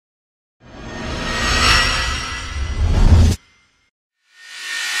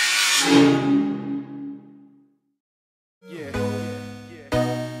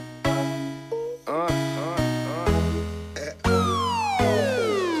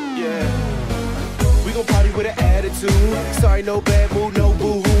attitude. Sorry, no bad mood, no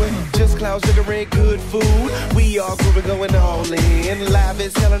boo-hooing. Just clouds, sugar, and good food. We all grooving, going all in. Live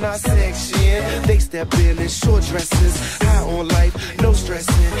as hell in our section. They step in short dresses. High on life, no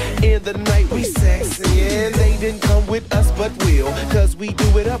stressing. In the night, we sexing. They didn't come with us, but will. Cause we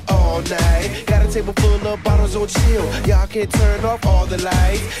do it up all night. Got a table full of bottles on chill. Y'all can turn off all the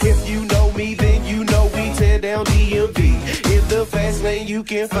lights. If you know me, then you know we tear down DMV. In the fast lane, you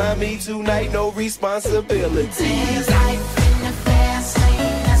can find me tonight, no responsibilities. Life in the fast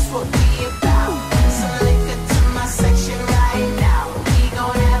lane, that's what we about. Some liquor to my section right now. We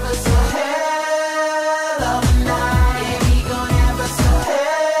gon' have us a hell of a night. Yeah, we gon' have us a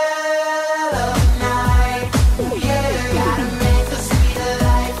hell of a night. Yeah, gotta make us sweet the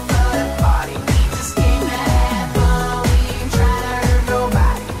life of the party. We just came to have fun, we ain't tryna hurt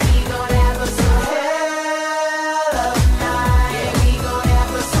nobody. We gon' have us a hell of a night. Yeah, we gon'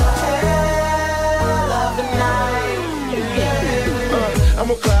 have us a hell of a night. I'm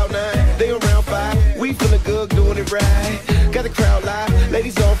on cloud 9, they on round 5. We feeling good, doing it right. Got the crowd live,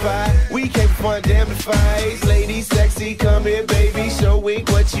 ladies on fire. We came for fun, damn the fights. Ladies sexy, come here, baby, show me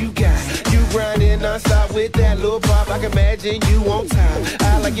what you got. You grinding non-stop with that little pop. I can imagine you on top.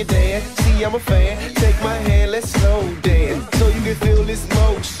 I like your dance, see I'm a fan. Take my hand, let's slow dance, so you can feel this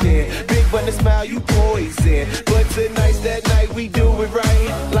motion. Big button smile, you poison. But tonight's that night, we do it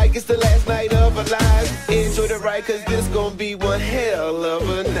right. Like it's the last night of our lives. Enjoy the ride, cause this gon' be one hell of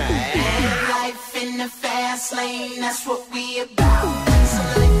a night. Life in the fast lane, that's what we about. Some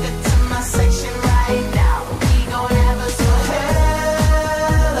liquor to my section right now. We gon' have us a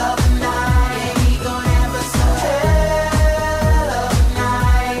hell of a night. Yeah, we gon' have us a hell of a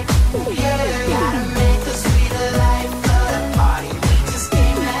night. Yeah, gotta make us sweet the life of the party. We just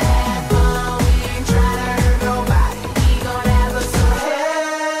came to have fun, we ain't tryna hurt nobody. We gon' have us a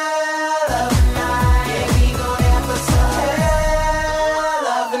hell of a night. Yeah, we gon' have us a hell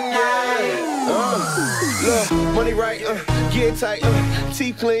of a night. Look, money right, get tight,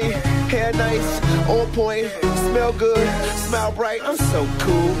 teeth clean, hair nice, on point, smell good, smile bright, I'm so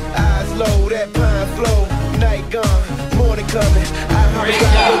cool. Eyes low, that pine flow, night gone, morning coming. I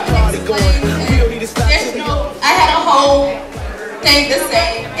got a party going. We don't need to stop. I had a whole thing to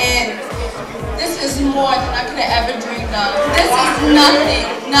say, and this is more than I could have ever dreamed of. This is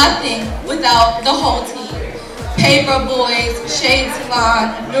nothing without the whole team. Paper Boys, Shade Salon,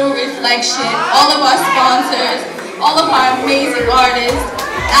 New Reflection, all of our sponsors, all of our amazing artists,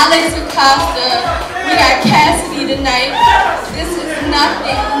 Alex Acosta, we got Cassidy tonight. This is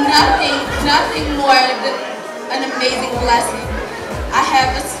nothing more than an amazing blessing. I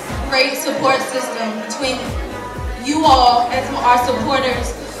have a great support system between you all as our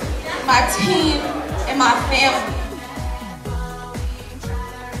supporters, my team, and my family.